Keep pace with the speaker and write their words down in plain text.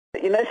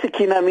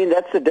Sakina, I mean,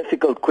 that's a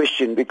difficult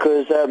question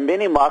because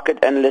many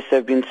market analysts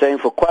have been saying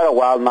for quite a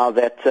while now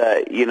that,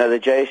 the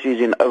JSE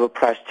is in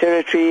overpriced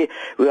territory.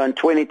 We're on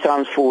 20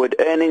 times forward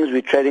earnings.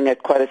 We're trading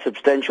at quite a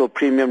substantial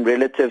premium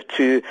relative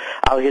to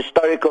our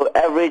historical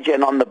average.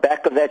 And on the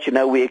back of that,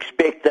 we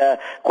expect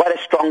quite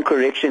a strong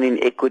correction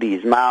in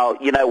equities. Now,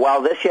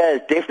 while this year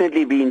has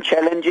definitely been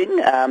challenging,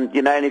 and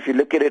if you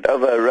look at it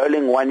over a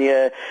rolling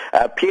one-year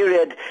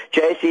period,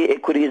 JSE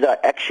equities are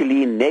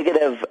actually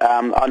negative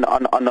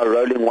on a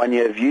rolling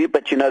one-year view,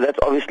 but that's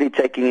obviously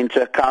taking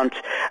into account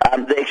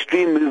the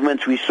extreme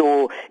movements we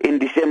saw in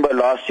December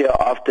last year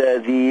after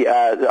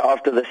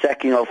the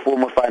sacking of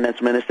former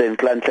finance minister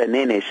Nhlanhla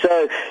Nene.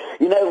 So,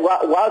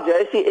 while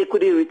JSE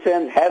equity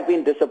returns have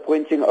been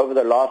disappointing over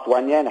the last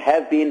 1 year and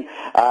have been,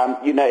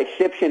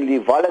 exceptionally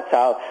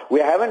volatile, we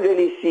haven't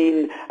really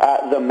seen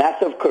the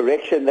massive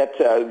correction that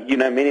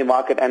many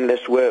market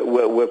analysts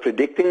were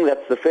predicting.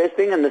 That's the first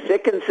thing, and the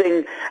second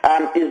thing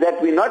is that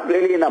we're not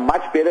really in a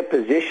much better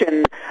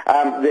position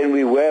than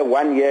we were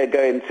 1 year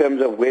ago in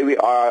terms of where we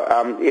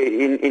are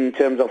in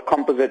terms of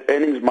composite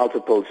earnings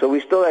multiples. So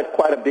we're still at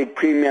quite a big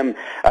premium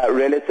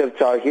relative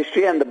to our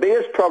history. And the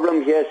biggest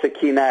problem here,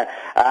 Sakina,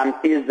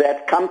 is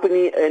that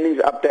company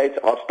earnings updates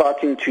are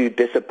starting to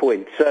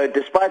disappoint. So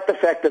despite the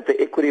fact that the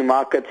equity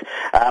market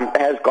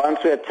has gone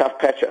through a tough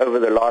patch over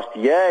the last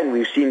year, and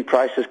we've seen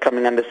prices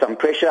coming under some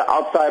pressure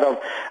outside of,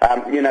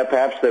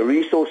 perhaps the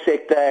resource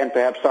sector and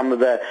perhaps some of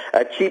the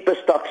cheaper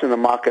stocks in the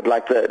market,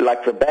 like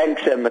the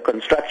banks and the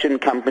construction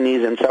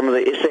companies and some of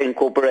the SA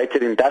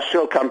incorporated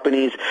industrial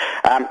companies.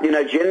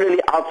 Generally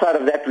outside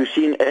of that, we've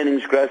seen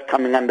earnings growth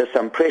coming under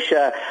some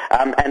pressure,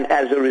 and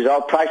as a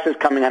result, prices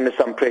coming under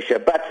some pressure.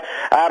 But,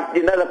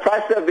 the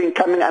prices have been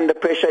coming under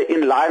pressure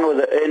in line with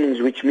the earnings,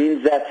 which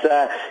means that,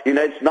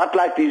 it's not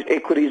like these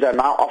equities are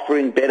now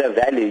offering better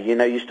value.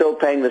 You're still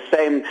paying the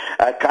same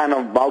kind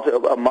of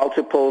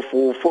multiple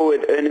for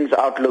forward earnings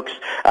outlooks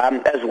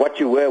as what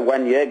you were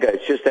 1 year ago.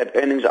 It's just that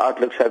earnings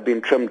outlooks have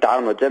been trimmed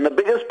downwards. And the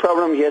biggest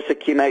problem here,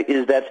 Sakina,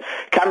 is that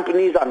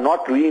companies are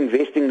not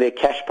reinvesting their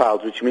cash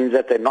piles, which means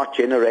that they're not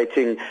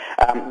generating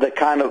the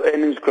kind of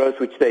earnings growth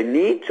which they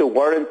need to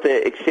warrant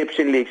the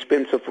exceptionally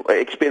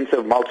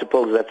expensive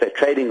multiples that they're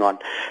trading on.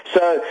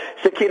 So,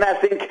 Sakina, I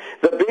think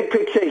the big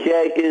picture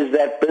here is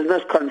that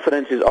business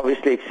confidence is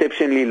obviously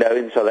exceptionally low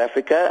in South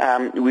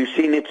Africa. We've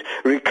seen it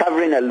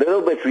recovering a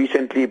little bit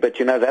recently, but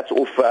that's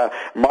off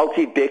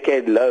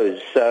multi-decade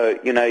lows. So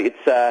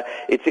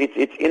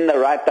it's in the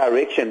right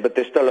direction, but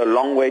there's still a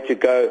long way to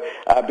go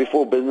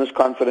before business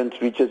confidence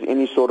reaches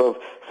any sort of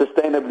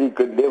sustainably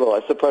good level.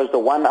 I suppose the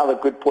one other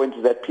good point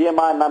is that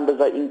PMI numbers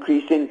are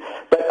increasing,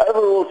 but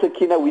overall,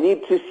 Sakina, we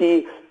need to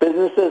see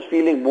businesses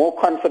feeling more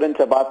confident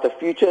about the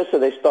future, so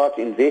they start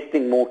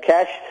investing more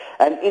cash,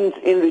 and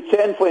in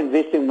return for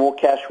investing more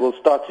cash, we'll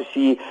start to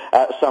see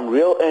some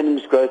real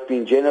earnings growth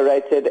being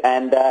generated,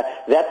 and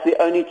that's the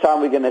only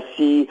time we're going to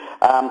see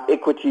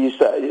equities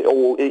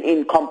or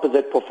in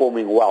composite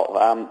performing well.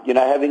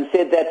 Having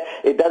said that,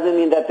 it doesn't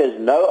mean that there's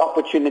no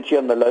opportunity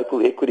on the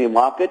local equity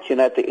market.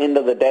 At the end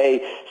of the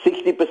day,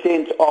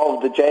 60%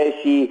 of the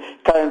JSE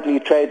currently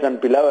trades on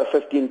below a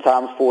 15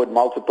 times forward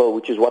multiple,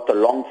 which is what the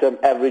long-term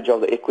average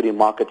of the equity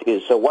market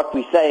is. So what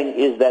we're saying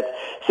is that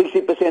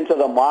 60% of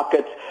the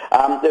market,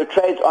 there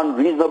trades on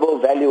reasonable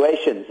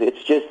valuations.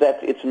 It's just that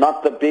it's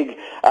not the big,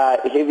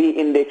 heavy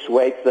index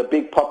weights, the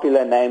big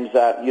popular names,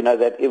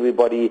 that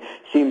everybody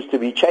seems to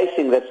be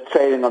chasing that's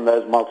trading on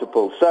those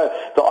multiples. So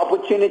the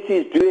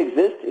opportunities do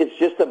exist. It's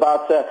just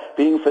about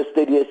being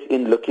fastidious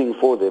in looking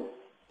for them.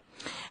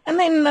 And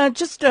then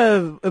just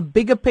a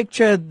bigger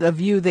picture, the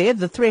view there,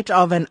 the threat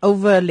of an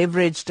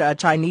over-leveraged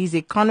Chinese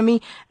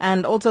economy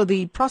and also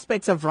the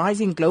prospects of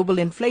rising global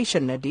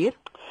inflation, Nadir.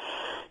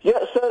 Yeah,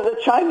 so the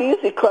Chinese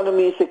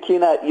economy,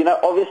 Sakina,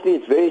 obviously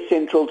it's very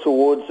central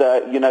towards,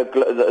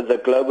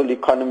 the global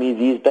economy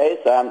these days.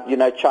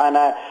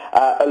 China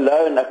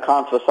alone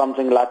accounts for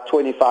something like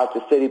 25 to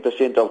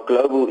 30% of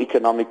global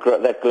economic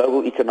growth, that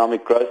global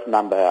economic growth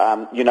number,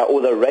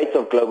 or the rate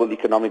of global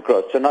economic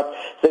growth. So not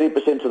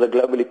 30% of the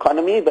global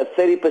economy, but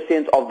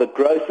 30% of the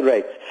growth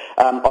rate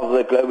of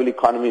the global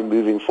economy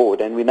moving forward.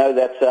 And we know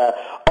that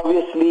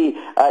obviously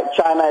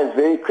China is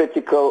very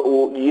critical,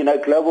 or,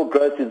 global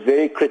growth is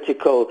very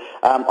critical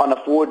on a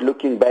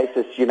forward-looking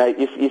basis,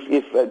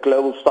 if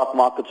global stock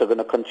markets are going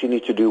to continue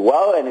to do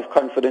well and if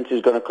confidence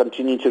is going to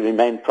continue to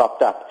remain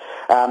propped up.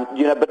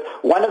 But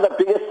one of the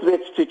biggest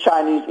threats to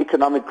Chinese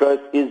economic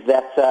growth is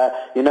that,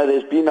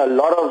 there's been a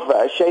lot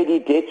of shady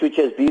debt which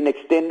has been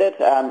extended.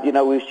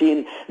 We've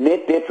seen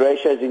net debt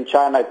ratios in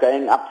China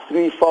going up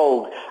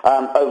threefold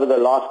over the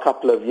last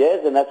couple of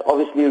years, and that's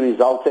obviously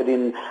resulted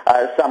in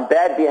some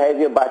bad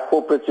behavior by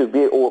corporates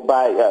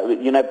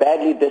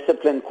badly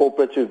disciplined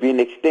corporates who've been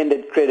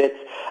extended get credit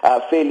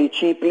fairly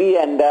cheaply,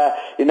 and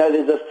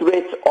there's a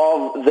threat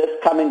of this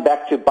coming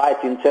back to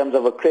bite in terms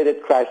of a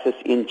credit crisis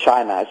in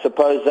China. I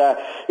suppose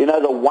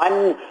the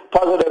one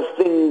positive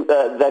thing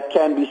that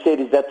can be said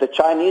is that the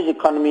Chinese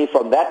economy,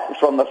 from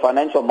the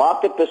financial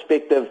market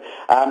perspective,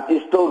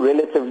 is still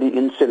relatively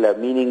insular,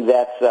 meaning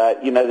that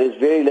there's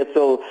very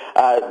little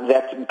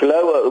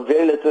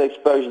very little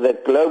exposure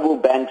that global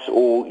banks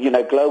or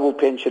global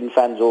pension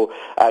funds or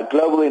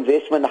global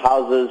investment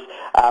houses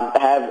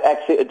have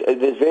access.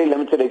 There's very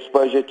limited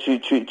exposure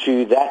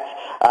to that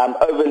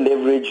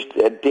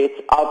over-leveraged debt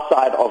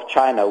outside of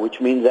China, which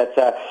means that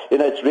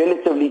it's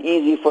relatively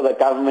easy for the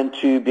government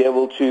to be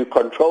able to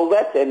control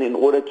that, and in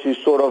order to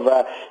sort of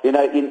in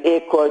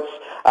air quotes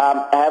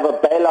have a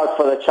bailout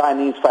for the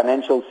Chinese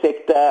financial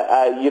sector,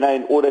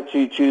 in order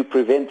to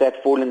prevent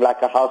that falling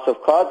like a house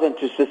of cards and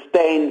to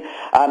sustain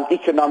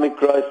economic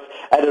growth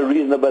at a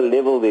reasonable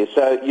level there.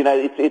 So,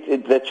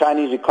 the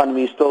Chinese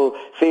economy is still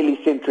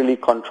fairly centrally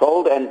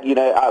controlled, and,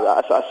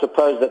 I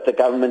suppose that the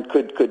government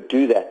could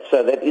do that.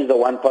 So that is the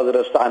one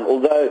positive sign.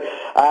 Although,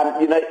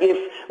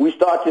 if we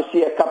start to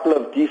see a couple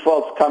of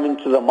defaults coming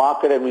to the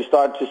market and we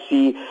start to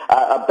see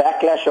a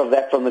backlash of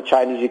that from the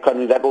Chinese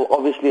economy, that will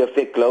obviously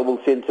affect global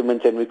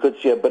sentiment, and we could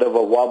see a bit of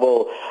a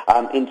wobble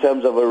in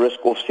terms of a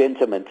risk-off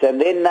sentiment.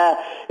 And then,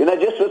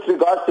 just with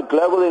regards to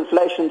global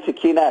inflation,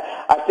 Sakina,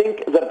 I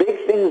think the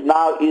big things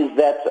now is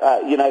that,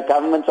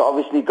 governments are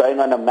obviously going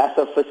on a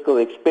massive fiscal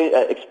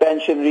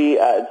expansionary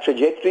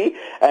trajectory,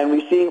 and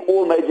we're seeing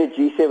all major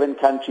G7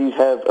 countries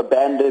have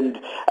abandoned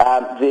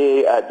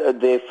their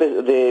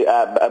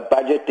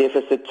budget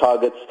deficit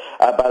targets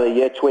by the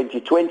year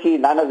 2020.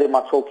 None of them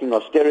are talking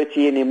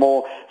austerity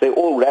anymore. They're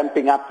all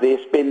ramping up their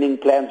spending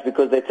plans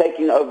because they're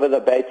taking over the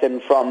baton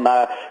from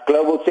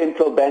global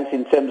central banks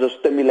in terms of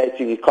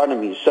stimulating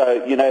economies. So,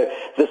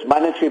 this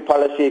monetary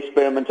policy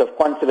experiment of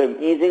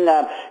quantitative easing,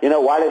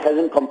 while it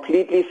hasn't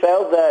completely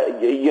failed,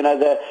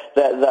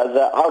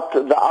 the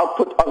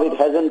output of it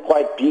hasn't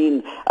quite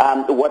been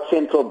what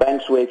central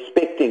banks were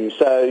expecting.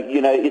 So,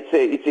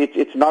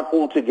 it's not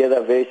altogether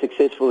a very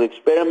successful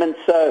experiment.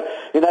 So,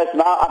 it's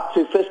now up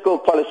to fiscal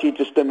policy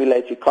to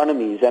stimulate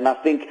economies, and I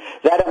think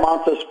that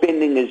amount of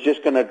spending is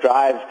just going to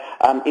drive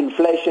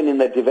inflation in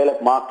the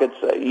developed markets,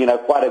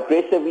 quite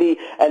aggressively.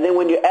 And then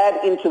when you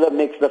add into the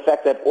mix the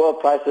fact that oil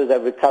prices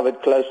have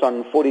recovered close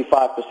on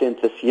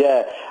 45% this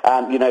year,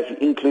 if you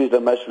include the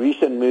most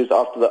recent moves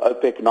after the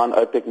OPEC,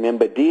 non-OPEC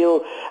member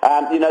deal,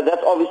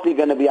 that's obviously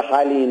going to be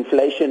highly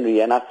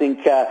inflationary. And I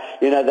think,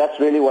 that's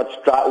really what's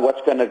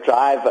going to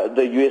drive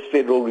the U.S.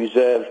 Federal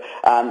Reserve,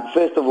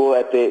 first of all,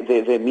 at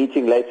their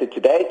meeting later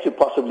today to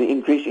possibly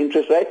increase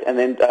interest rates, and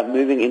then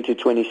moving into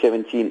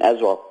 2017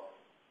 as well.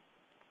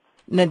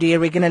 Nadir,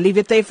 we're going to leave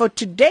it there for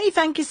today.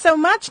 Thank you so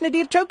much.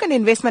 Nadir Token,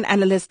 investment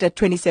analyst at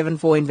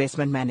 274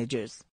 Investment Managers.